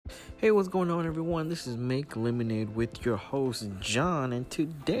Hey, what's going on, everyone? This is Make Lemonade with your host, John, and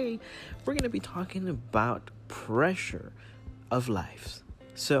today we're going to be talking about pressure of life.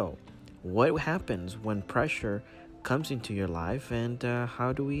 So, what happens when pressure comes into your life, and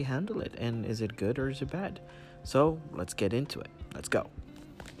how do we handle it? And is it good or is it bad? So, let's get into it. Let's go.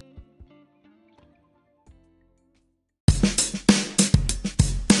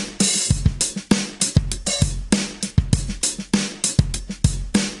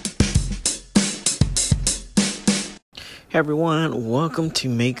 Hey everyone, welcome to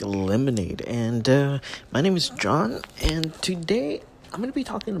Make Lemonade, and my name is John, and today I'm going to be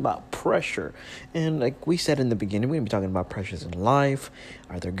talking about pressure. And like we said in the beginning, we're going to be talking about pressures in life.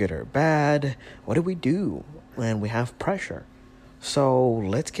 Are they good or bad? What do we do when we have pressure? So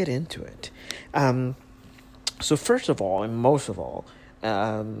let's get into it. So first of all, and most of all,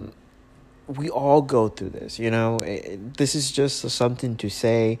 we all go through this, this is just something to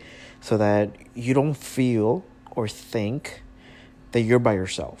say so that you don't feel or think that you're by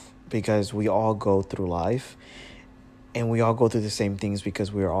yourself, because we all go through life and we all go through the same things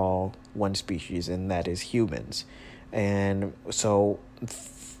because we're all one species, and that is humans. And so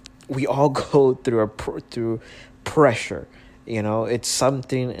we all go through pressure. It's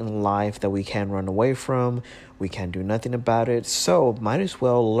something in life that we can't run away from. We can't do nothing about it. So might as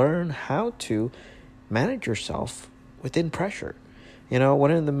well learn how to manage yourself within pressure.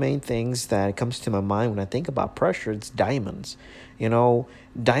 One of the main things that comes to my mind when I think about pressure is diamonds.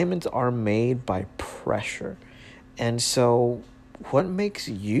 Diamonds are made by pressure. And so what makes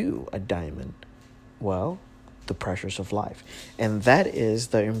you a diamond? Well, the pressures of life. And that is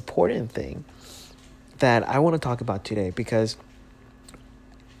the important thing that I want to talk about today, because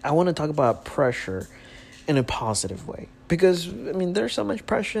I want to talk about pressure in a positive way. Because, there's so much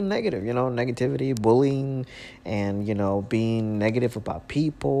pressure and negativity, bullying, and, being negative about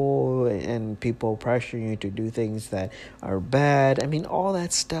people, and people pressuring you to do things that are bad. all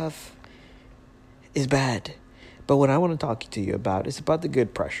that stuff is bad. But what I want to talk to you about is about the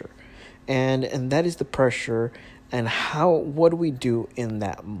good pressure. And that is the pressure and what do we do in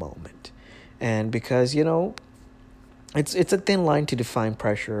that moment? And because, it's a thin line to define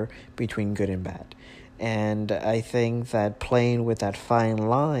pressure between good and bad. And I think that playing with that fine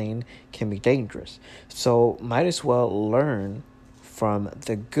line can be dangerous. So might as well learn from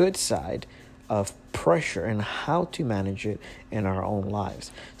the good side of pressure and how to manage it in our own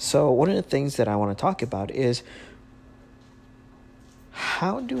lives. So one of the things that I want to talk about is,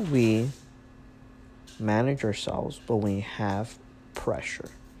 how do we manage ourselves when we have pressure?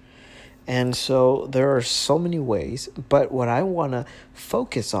 And so there are so many ways, but what I want to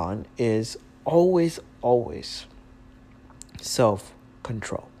focus on is always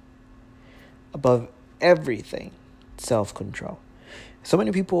self-control. Above everything, self-control. So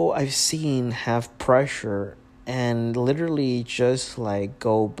many people I've seen have pressure and literally just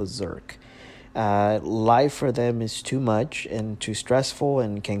go berserk. Life for them is too much and too stressful,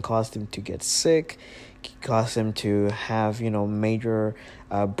 and can cause them to get sick, can cause them to have, major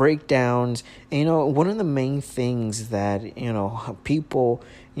breakdowns. And, one of the main things that, people,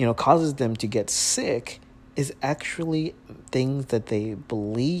 causes them to get sick is actually things that they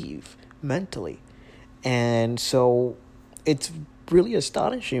believe mentally. And so it's really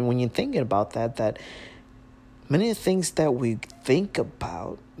astonishing when you're thinking about that many of the things that we think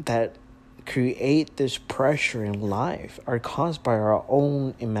about that create this pressure in life are caused by our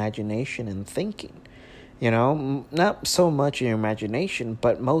own imagination and thinking. Not so much your imagination,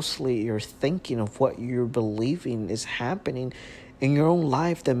 but mostly your thinking of what you're believing is happening in your own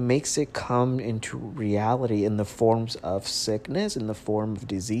life that makes it come into reality in the forms of sickness, in the form of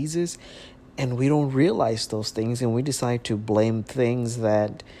diseases. And we don't realize those things, and we decide to blame things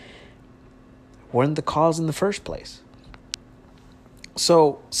that weren't the cause in the first place.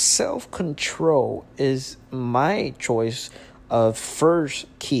 So self-control is my choice of first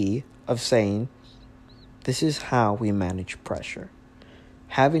key of saying, this is how we manage pressure.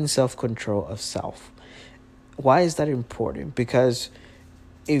 Having self-control of self. Why is that important? Because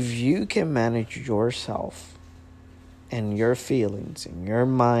if you can manage yourself and your feelings and your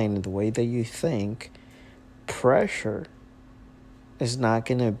mind, the way that you think, pressure is not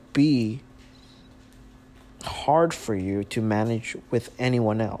going to be hard for you to manage with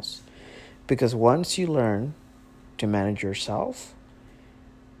anyone else. Because once you learn to manage yourself,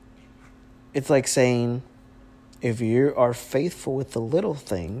 it's like saying, if you are faithful with the little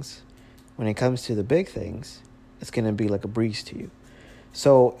things, when it comes to the big things, it's going to be like a breeze to you.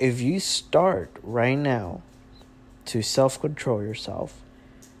 So if you start right now to self-control yourself,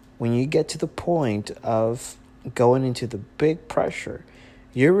 when you get to the point of going into the big pressure,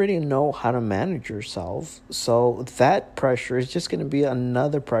 You already know how to manage yourself. So that pressure is just going to be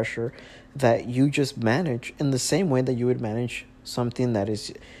another pressure that you just manage in the same way that you would manage something that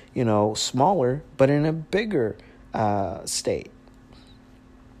is, smaller, but in a bigger state.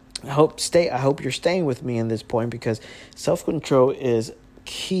 I hope you're staying with me in this point, because self-control is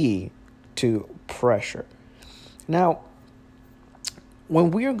key to pressure. Now,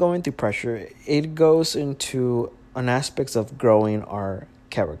 when we are going through pressure, it goes into an aspects of growing our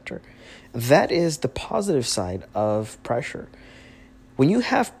character. That is the positive side of pressure. When you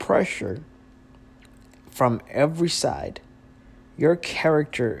have pressure from every side, your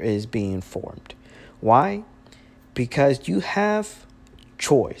character is being formed. Why? Because you have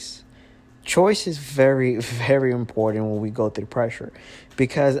choice. Choice is very, very important when we go through pressure,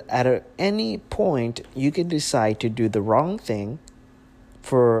 because at any point you can decide to do the wrong thing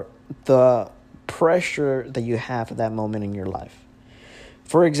for the pressure that you have at that moment in your life.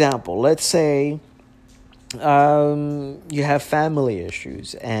 For example, let's say you have family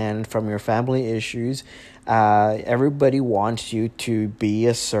issues, and from your family issues, everybody wants you to be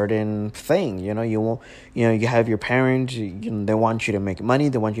a certain thing. You have your parents, they want you to make money,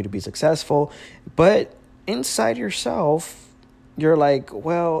 they want you to be successful, but inside yourself, you're like,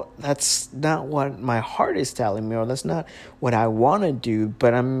 well, that's not what my heart is telling me, or that's not what I want to do,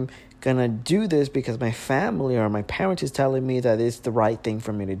 but I'm gonna do this because my family or my parents is telling me that it's the right thing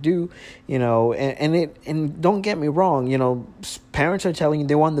for me to do, and don't get me wrong, parents are telling you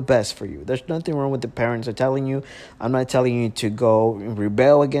they want the best for you. There's nothing wrong with the parents are telling you. I'm not telling you to go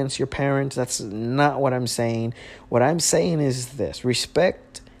rebel against your parents. That's not what I'm saying. What I'm saying is this: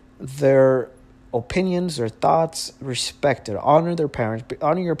 respect their opinions or thoughts, respect it, honor your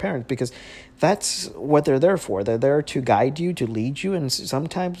parents, because that's what they're there for. They're there to guide you, to lead you, and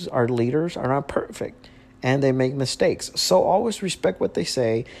sometimes our leaders are not perfect and they make mistakes. So always respect what they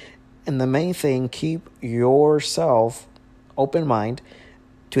say, and the main thing, keep yourself open mind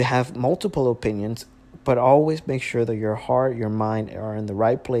to have multiple opinions, but always make sure that your heart, your mind are in the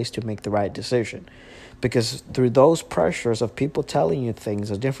right place to make the right decision. Because through those pressures of people telling you things,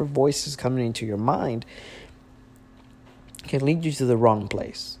 of different voices coming into your mind, can lead you to the wrong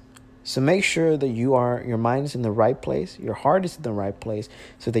place. So make sure that your mind is in the right place, your heart is in the right place,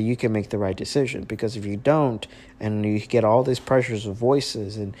 so that you can make the right decision. Because if you don't, and you get all these pressures of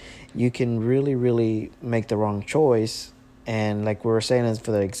voices, and you can really, really make the wrong choice. And like we were saying, as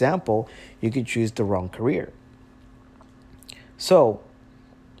for the example, you could choose the wrong career. So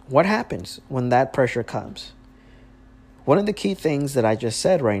what happens when that pressure comes? One of the key things that I just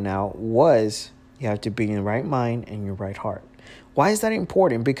said right now was you have to be in the right mind and your right heart. Why is that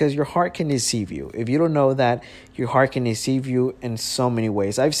important? Because your heart can deceive you. If you don't know that, your heart can deceive you in so many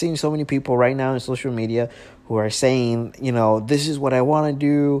ways. I've seen so many people right now in social media who are saying, this is what I want to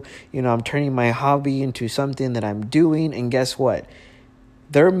do. I'm turning my hobby into something that I'm doing. And guess what?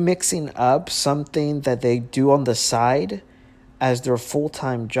 They're mixing up something that they do on the side as their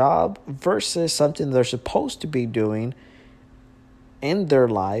full-time job versus something they're supposed to be doing in their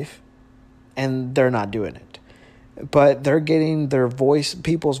life, and they're not doing it. But they're getting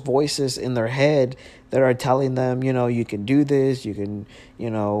people's voices in their head that are telling them, you can do this, you can,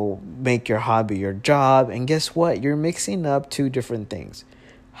 make your hobby your job. And guess what? You're mixing up two different things: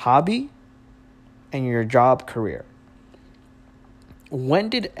 hobby and your job career. When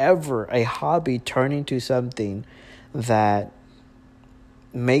did ever a hobby turn into something that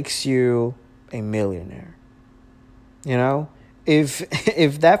makes you a millionaire?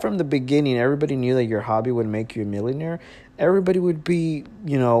 If that from the beginning everybody knew that your hobby would make you a millionaire, everybody would be,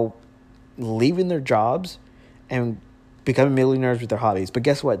 leaving their jobs and becoming millionaires with their hobbies. But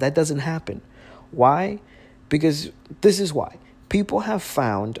guess what? That doesn't happen. Why? Because this is why. People have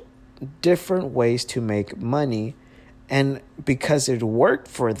found different ways to make money, and because it worked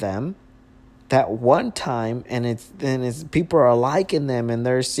for them that one time, and it's people are liking them and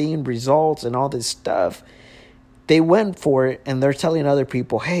they're seeing results and all this stuff, they went for it, and they're telling other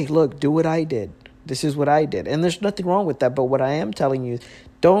people, hey, look, do what I did. This is what I did. And there's nothing wrong with that. But what I am telling you is,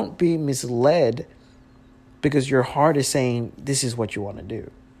 don't be misled because your heart is saying this is what you want to do.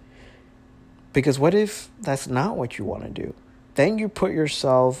 Because what if that's not what you want to do? Then you put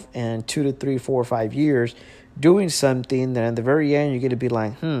yourself in 2 to 3, 4, 5 years doing something that at the very end you're going to be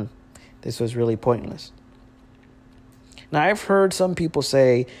like, this was really pointless. Now, I've heard some people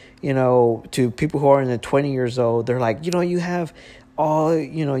say, to people who are in the 20 years old, they're like, you have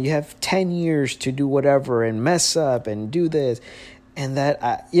 10 years to do whatever and mess up and do this. And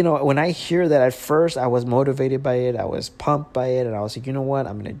that, when I hear that, at first I was motivated by it. I was pumped by it. And I was like, you know what?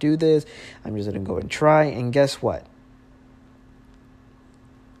 I'm going to do this. I'm just going to go and try. And guess what?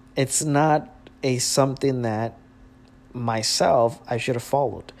 It's not a something that myself I should have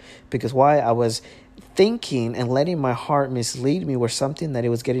followed. Because why? I was thinking and letting my heart mislead me was something that it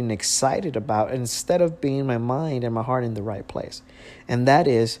was getting excited about instead of being my mind and my heart in the right place. And that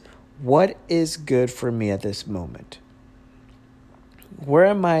is, what is good for me at this moment? Where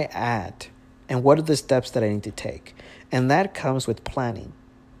am I at? And what are the steps that I need to take? And that comes with planning.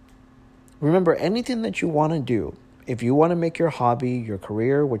 Remember, anything that you want to do, if you want to make your hobby your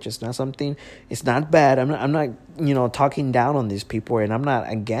career, which is not something, it's not bad. I'm not, talking down on these people, and I'm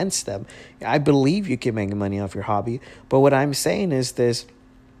not against them. I believe you can make money off your hobby. But what I'm saying is this: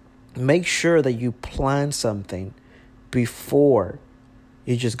 make sure that you plan something before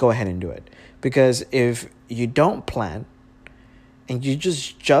you just go ahead and do it. Because if you don't plan and you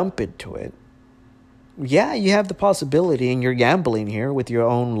just jump into it, yeah, you have the possibility, and you're gambling here with your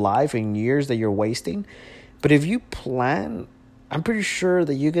own life and years that you're wasting. But if you plan, I'm pretty sure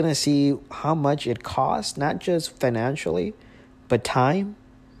that you're going to see how much it costs, not just financially, but time,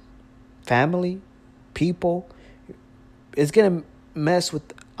 family, people. It's going to mess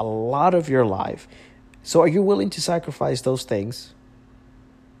with a lot of your life. So are you willing to sacrifice those things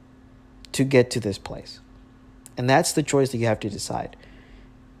to get to this place? And that's the choice that you have to decide.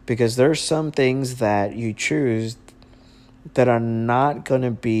 Because there's some things that you choose that are not going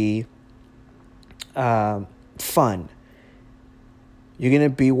to be fun. You're going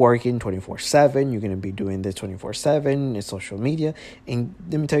to be working 24/7. You're going to be doing this 24/7 in social media. And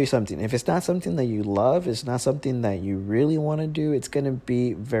let me tell you something. If it's not something that you love, it's not something that you really want to do, it's going to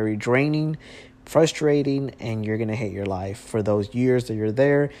be very draining, frustrating, and you're going to hate your life for those years that you're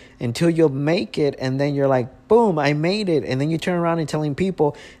there until you'll make it. And then you're like, boom, I made it. And then you turn around and telling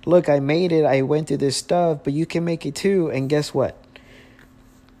people, look, I made it. I went through this stuff, but you can make it too. And guess what?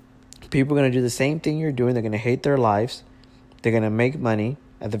 People are going to do the same thing you're doing. They're going to hate their lives. They're going to make money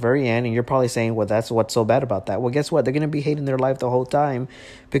at the very end. And you're probably saying, well, that's what's so bad about that. Well, guess what? They're going to be hating their life the whole time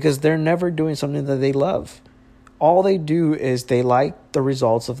because they're never doing something that they love. All they do is they like the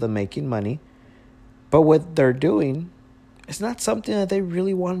results of them making money. But what they're doing is not something that they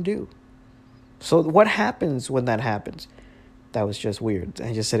really want to do. So what happens when that happens? That was just weird.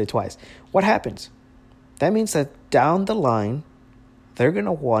 I just said it twice. What happens? That means that down the line, they're going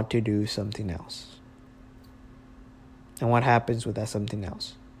to want to do something else. And what happens with that something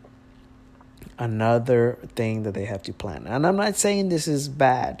else? Another thing that they have to plan. And I'm not saying this is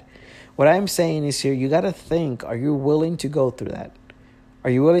bad. What I'm saying is here, you got to think, are you willing to go through that? Are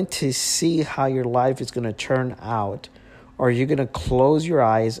you willing to see how your life is going to turn out? Or are you going to close your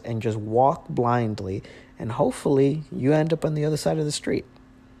eyes and just walk blindly and hopefully you end up on the other side of the street?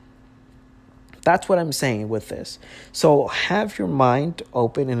 That's what I'm saying with this. So have your mind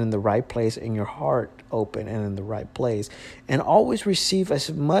open and in the right place, and your heart open and in the right place. And always receive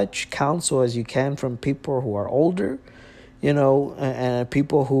as much counsel as you can from people who are older, and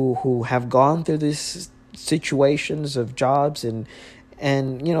people who have gone through these situations of jobs. And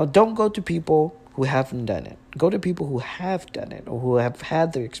don't go to people who haven't done it. Go to people who have done it or who have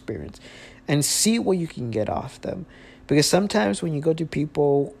had their experience and see what you can get off them. Because sometimes when you go to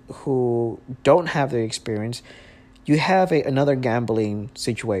people who don't have the experience, you have another gambling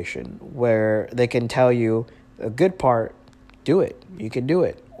situation where they can tell you a good part, do it, you can do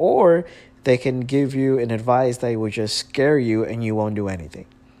it. Or they can give you an advice that will just scare you and you won't do anything.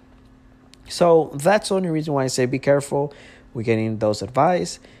 So that's the only reason why I say be careful with getting those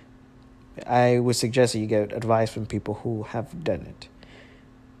advice. I would suggest that you get advice from people who have done it.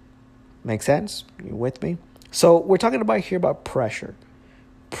 Make sense? You with me? So we're talking about pressure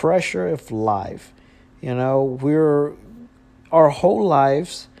of life. We're our whole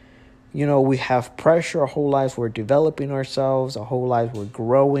lives, we have pressure our whole lives. We're developing ourselves, our whole lives we're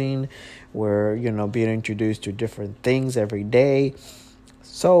growing. We're, being introduced to different things every day.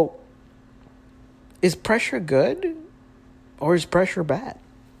 So is pressure good or is pressure bad?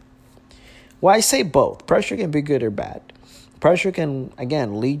 Well, I say both. Pressure can be good or bad. Pressure can,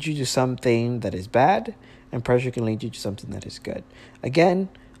 again, lead you to something that is bad, and pressure can lead you to something that is good. Again,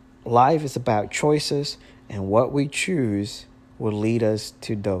 life is about choices, and what we choose will lead us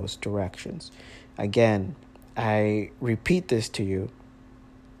to those directions. Again, I repeat this to you.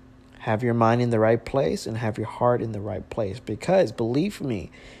 Have your mind in the right place and have your heart in the right place. Because, believe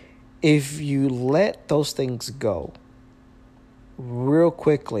me, if you let those things go, real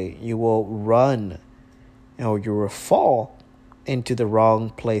quickly, you will run or you will fall into the wrong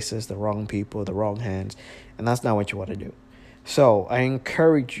places, the wrong people, the wrong hands. And that's not what you want to do. So I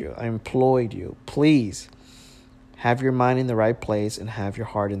encourage you, I implore you, please have your mind in the right place and have your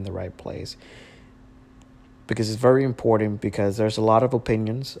heart in the right place. because it's very important, because there's a lot of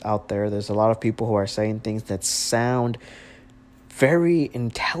opinions out there. There's a lot of people who are saying things that sound very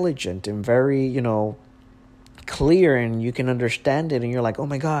intelligent and very, clear, and you can understand it, and you're like, oh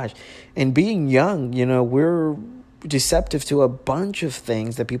my gosh. And being young, we're receptive to a bunch of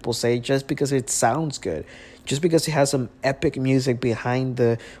things that people say just because it sounds good, just because it has some epic music behind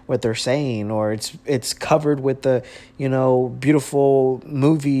what they're saying, or it's covered with the beautiful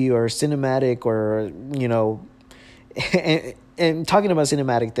movie or cinematic, or and talking about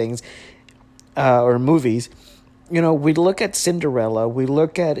cinematic things or movies, we look at Cinderella, we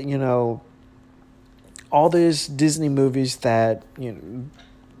look at all these Disney movies that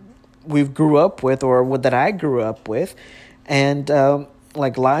we grew up with, or that I grew up with, and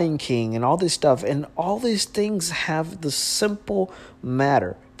like Lion King and all this stuff. And all these things have the simple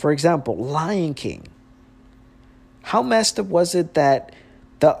matter. For example, Lion King. How messed up was it that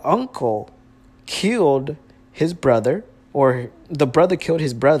the uncle killed his brother, or the brother killed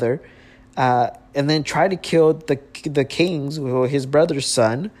his brother, and then tried to kill the kings, or his brother's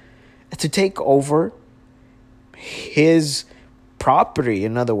son, to take over his property,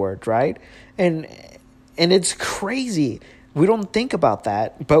 in other words, right? And it's crazy. We don't think about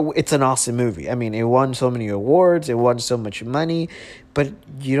that, but it's an awesome movie. I mean, it won so many awards, it won so much money, but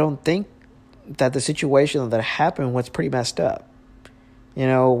you don't think that the situation that happened was pretty messed up.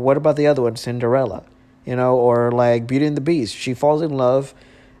 What about the other one, Cinderella? Or like Beauty and the Beast. She falls in love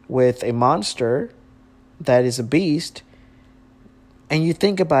with a monster that is a beast. And you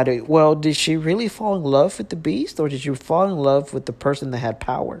think about it, well, did she really fall in love with the beast, or did she fall in love with the person that had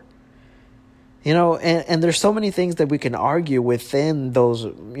power? And there's so many things that we can argue within those,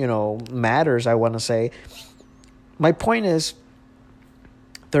 matters, I want to say. My point is,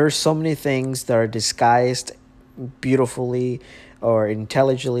 there are so many things that are disguised beautifully or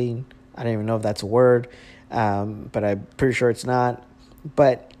intelligently. I don't even know if that's a word, but I'm pretty sure it's not.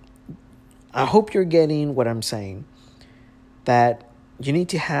 But I hope you're getting what I'm saying, that you need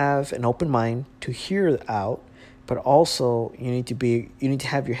to have an open mind to hear out, but also you need to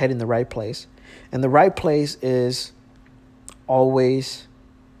have your head in the right place. And the right place is always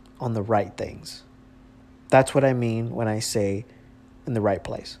on the right things. That's what I mean when I say in the right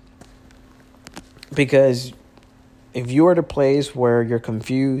place. Because if you are at a place where you're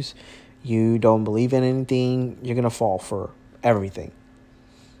confused, you don't believe in anything, you're going to fall for everything.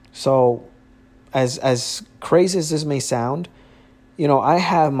 So as crazy as this may sound, I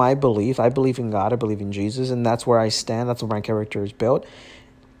have my belief. I believe in God. I believe in Jesus. And that's where I stand. That's where my character is built.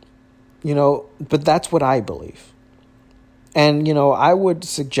 But that's what I believe. And, I would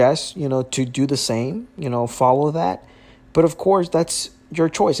suggest, to do the same, follow that. But of course, that's your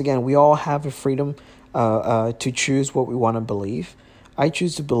choice. Again, we all have a freedom to choose what we want to believe. I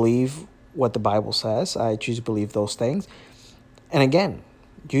choose to believe what the Bible says. I choose to believe those things. And again,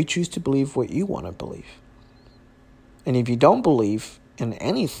 you choose to believe what you want to believe. And if you don't believe in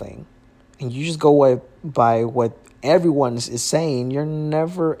anything, and you just go by what everyone is saying, you're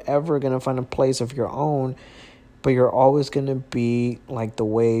never, ever going to find a place of your own, but you're always going to be like the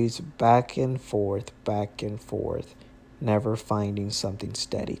waves back and forth, never finding something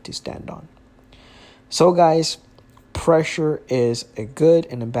steady to stand on. So guys, pressure is a good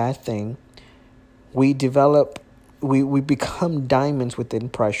and a bad thing. We become diamonds within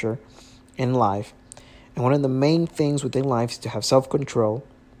pressure in life. And one of the main things within life is to have self-control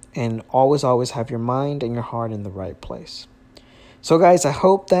and always have your mind and your heart in the right place. So guys, I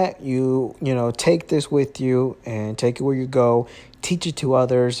hope that you take this with you and take it where you go, teach it to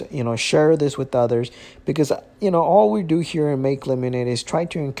others, share this with others, because, all we do here in Make Lemonade is try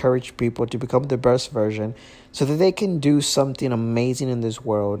to encourage people to become the best version so that they can do something amazing in this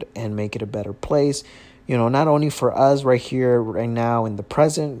world and make it a better place. Not only for us right here, right now in the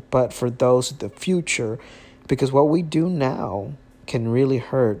present, but for those in the future, because what we do now can really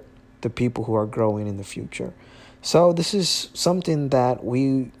hurt the people who are growing in the future. So this is something that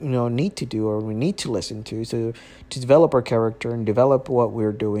we need to do, or we need to listen to develop our character and develop what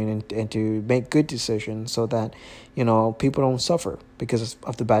we're doing, and to make good decisions so that people don't suffer because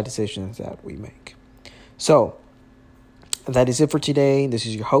of the bad decisions that we make. So that is it for today. This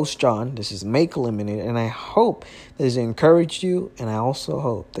is your host, John. This is Make Lemonade, and I hope that this encouraged you, and I also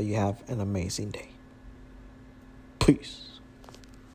hope that you have an amazing day. Peace.